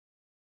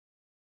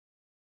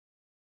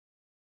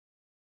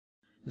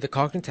The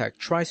Cognitech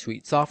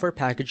Tri-Suite software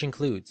package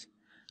includes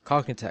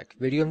Cognitech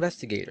Video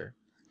Investigator,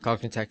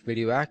 Cognitech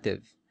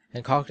VideoActive,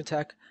 and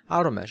Cognitech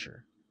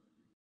AutoMeasure.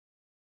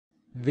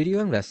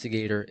 Video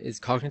Investigator is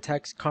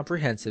Cognitech's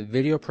comprehensive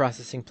video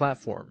processing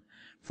platform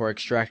for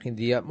extracting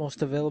the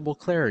utmost available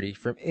clarity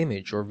from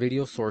image or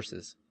video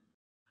sources.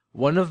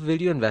 One of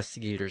Video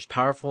Investigator's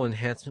powerful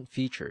enhancement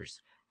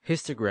features,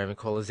 Histogram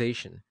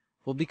Equalization,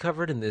 will be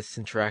covered in this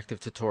interactive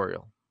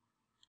tutorial.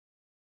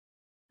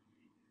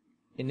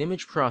 In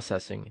image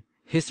processing,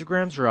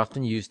 histograms are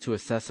often used to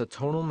assess a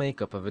tonal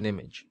makeup of an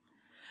image.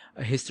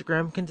 A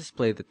histogram can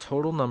display the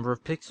total number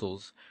of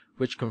pixels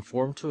which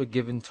conform to a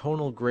given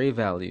tonal gray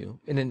value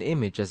in an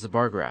image as a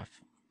bar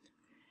graph.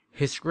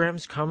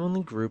 Histograms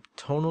commonly group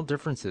tonal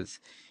differences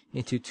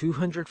into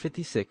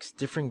 256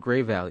 different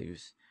gray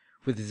values,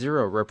 with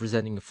 0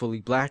 representing a fully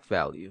black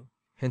value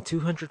and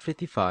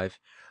 255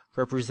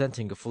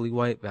 representing a fully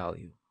white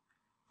value.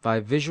 By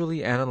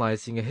visually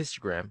analyzing a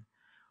histogram,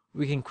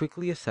 we can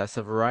quickly assess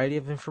a variety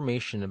of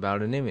information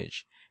about an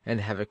image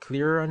and have a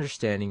clearer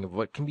understanding of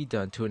what can be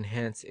done to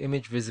enhance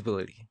image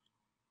visibility.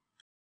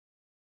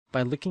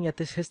 By looking at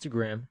this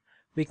histogram,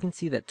 we can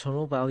see that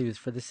tonal values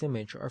for this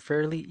image are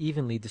fairly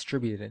evenly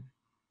distributed.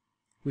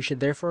 We should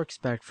therefore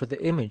expect for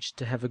the image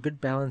to have a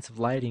good balance of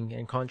lighting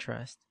and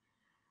contrast.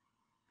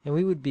 And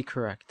we would be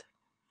correct.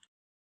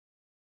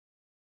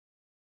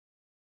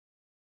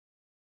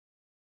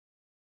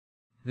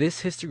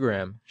 This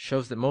histogram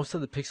shows that most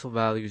of the pixel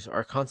values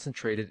are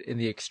concentrated in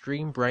the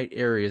extreme bright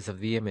areas of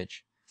the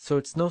image, so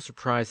it's no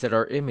surprise that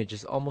our image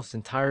is almost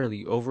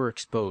entirely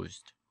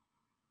overexposed.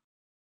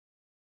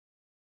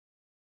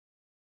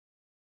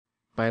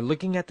 By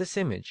looking at this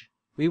image,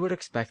 we would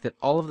expect that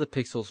all of the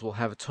pixels will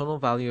have a tonal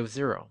value of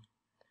 0.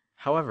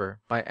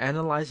 However, by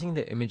analyzing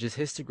the image's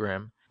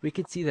histogram, we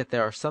can see that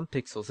there are some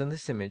pixels in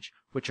this image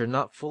which are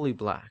not fully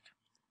black.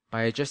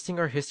 By adjusting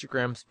our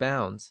histogram's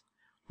bounds,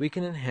 we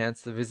can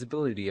enhance the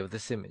visibility of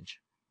this image.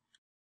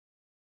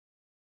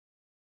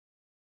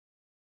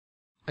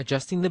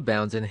 Adjusting the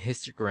bounds in a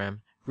histogram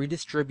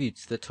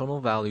redistributes the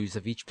tonal values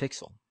of each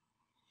pixel.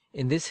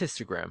 In this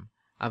histogram,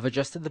 I've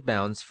adjusted the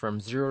bounds from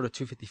 0 to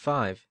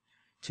 255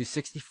 to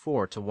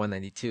 64 to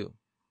 192.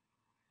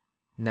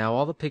 Now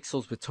all the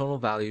pixels with tonal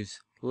values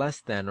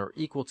less than or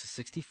equal to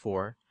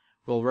 64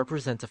 will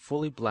represent a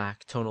fully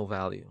black tonal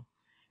value,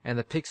 and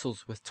the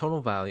pixels with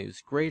tonal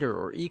values greater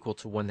or equal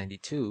to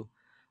 192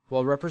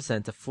 will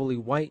represent a fully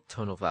white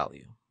tonal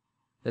value.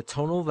 The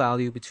tonal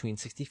value between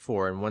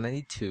 64 and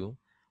 192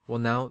 will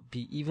now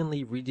be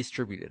evenly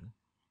redistributed.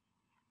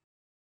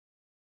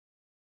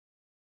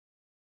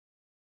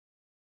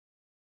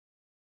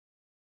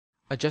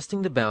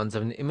 Adjusting the bounds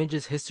of an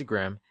image's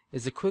histogram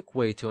is a quick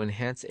way to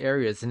enhance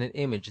areas in an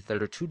image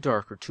that are too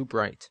dark or too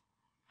bright.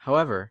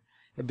 However,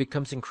 it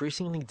becomes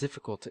increasingly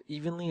difficult to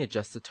evenly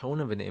adjust the tone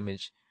of an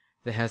image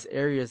that has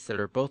areas that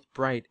are both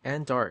bright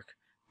and dark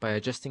by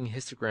adjusting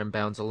histogram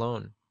bounds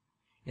alone.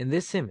 In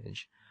this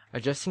image,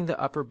 adjusting the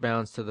upper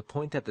bounds to the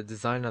point that the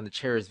design on the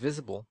chair is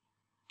visible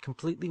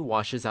completely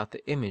washes out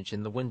the image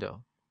in the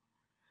window.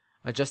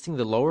 Adjusting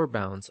the lower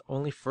bounds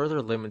only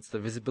further limits the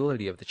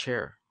visibility of the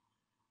chair.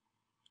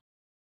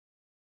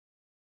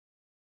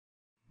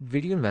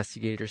 Video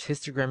Investigator's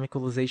Histogram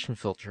Equalization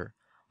filter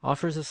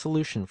offers a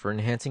solution for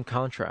enhancing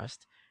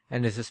contrast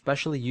and is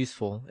especially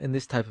useful in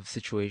this type of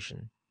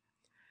situation.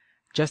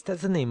 Just as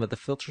the name of the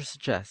filter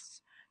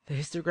suggests, the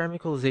Histogram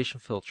Equalization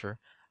filter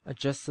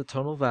adjusts the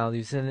tonal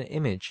values in an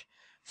image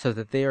so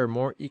that they are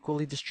more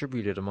equally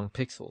distributed among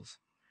pixels,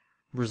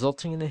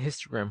 resulting in a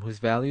histogram whose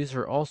values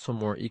are also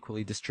more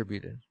equally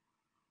distributed.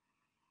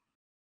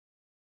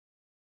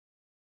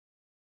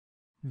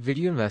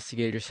 Video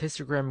Investigator's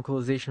Histogram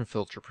Equalization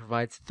filter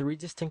provides 3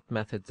 distinct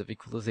methods of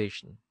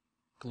equalization: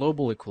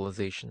 global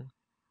equalization,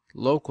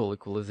 local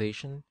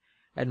equalization,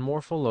 and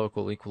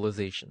morpholocal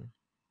equalization.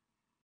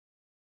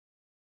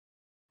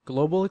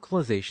 Global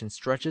equalization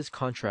stretches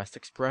contrast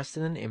expressed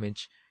in an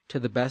image to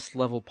the best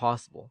level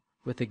possible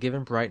with the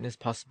given brightness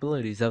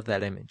possibilities of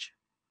that image.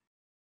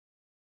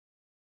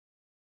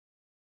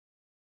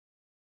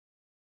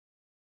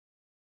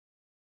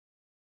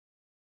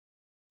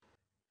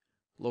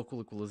 Local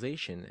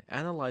equalization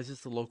analyzes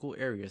the local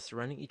area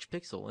surrounding each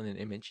pixel in an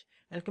image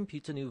and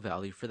computes a new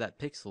value for that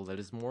pixel that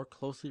is more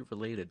closely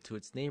related to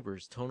its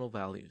neighbor's tonal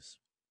values.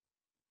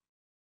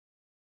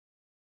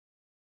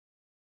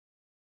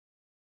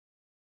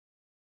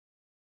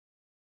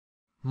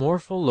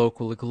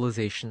 Morpholocal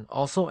equalization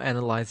also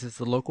analyzes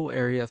the local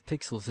area of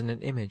pixels in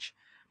an image,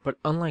 but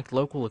unlike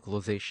local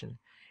equalization,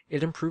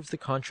 it improves the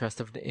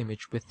contrast of the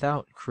image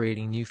without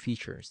creating new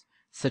features,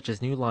 such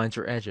as new lines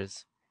or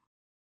edges.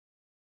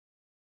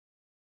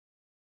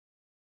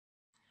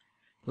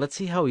 Let's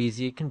see how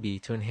easy it can be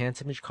to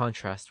enhance image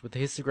contrast with the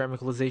Histogram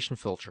Equalization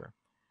filter.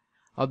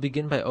 I'll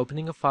begin by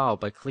opening a file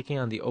by clicking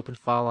on the Open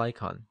File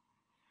icon.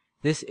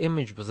 This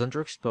image was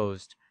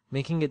underexposed,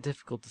 making it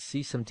difficult to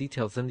see some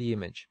details in the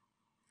image.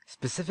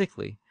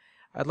 Specifically,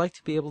 I'd like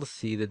to be able to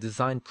see the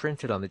design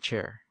printed on the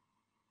chair.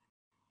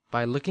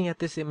 By looking at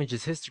this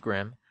image's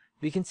histogram,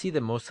 we can see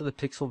that most of the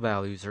pixel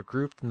values are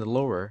grouped in the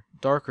lower,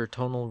 darker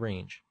tonal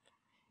range.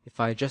 If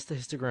I adjust the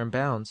histogram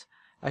bounds,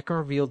 I can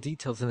reveal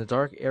details in the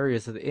dark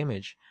areas of the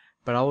image,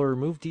 but I will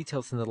remove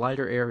details in the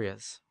lighter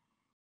areas.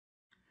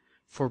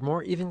 For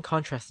more even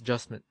contrast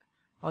adjustment,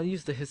 I'll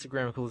use the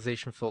Histogram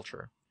Equalization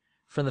filter.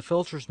 From the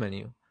Filters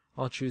menu,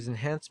 I'll choose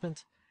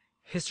Enhancement,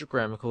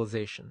 Histogram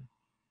Equalization.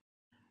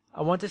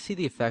 I want to see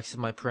the effects of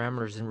my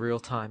parameters in real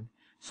time,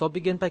 so I'll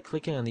begin by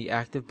clicking on the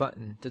Active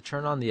button to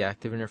turn on the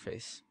active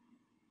interface.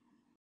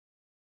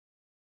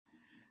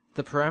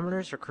 The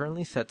parameters are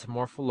currently set to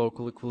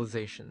Morpholocal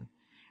Equalization,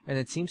 and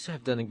it seems to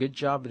have done a good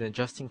job in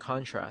adjusting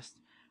contrast,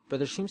 but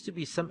there seems to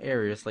be some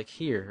areas like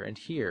here and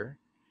here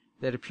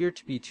that appear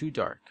to be too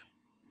dark.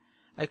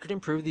 I could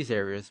improve these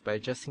areas by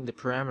adjusting the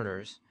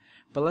parameters,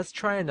 but let's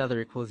try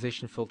another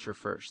equalization filter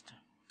first.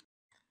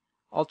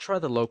 I'll try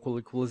the Local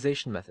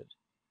Equalization method.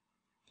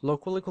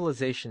 Local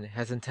equalization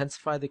has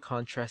intensified the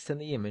contrast in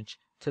the image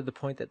to the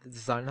point that the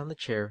design on the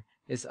chair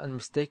is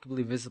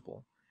unmistakably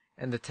visible,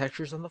 and the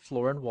textures on the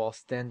floor and wall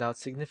stand out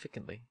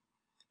significantly.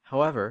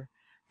 However,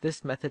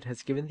 this method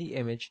has given the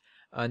image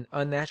an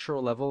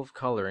unnatural level of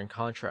color and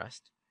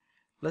contrast.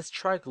 Let's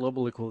try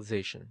Global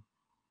Equalization.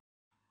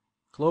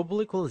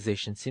 Global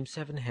Equalization seems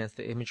to have enhanced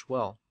the image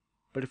well,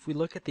 but if we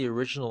look at the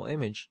original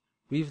image,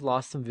 we've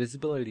lost some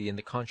visibility in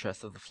the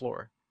contrast of the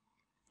floor.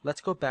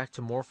 Let's go back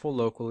to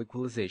Morpholocal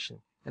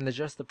Equalization and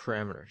adjust the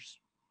parameters.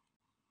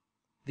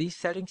 These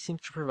settings seem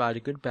to provide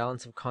a good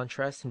balance of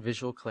contrast and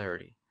visual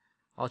clarity.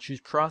 I'll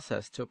choose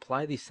Process to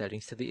apply these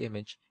settings to the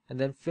image and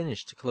then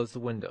Finish to close the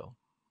window.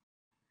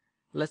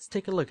 Let's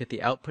take a look at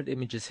the output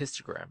image's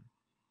histogram.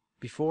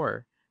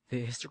 Before,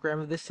 the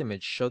histogram of this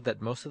image showed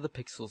that most of the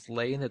pixels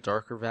lay in the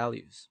darker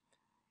values.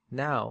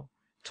 Now,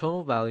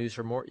 tonal values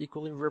are more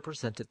equally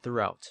represented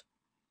throughout.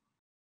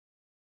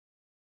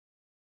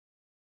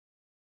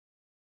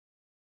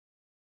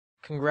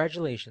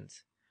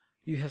 Congratulations!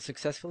 You have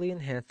successfully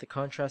enhanced the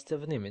contrast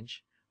of an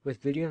image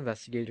with Video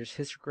Investigator's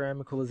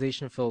Histogram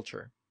Equalization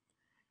filter.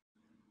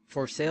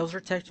 For sales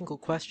or technical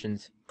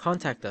questions,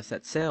 contact us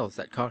at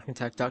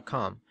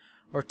sales@cognitech.com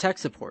or tech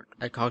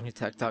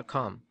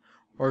support@cognitech.com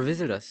or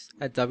visit us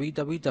at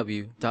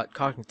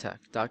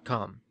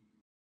www.cognitech.com.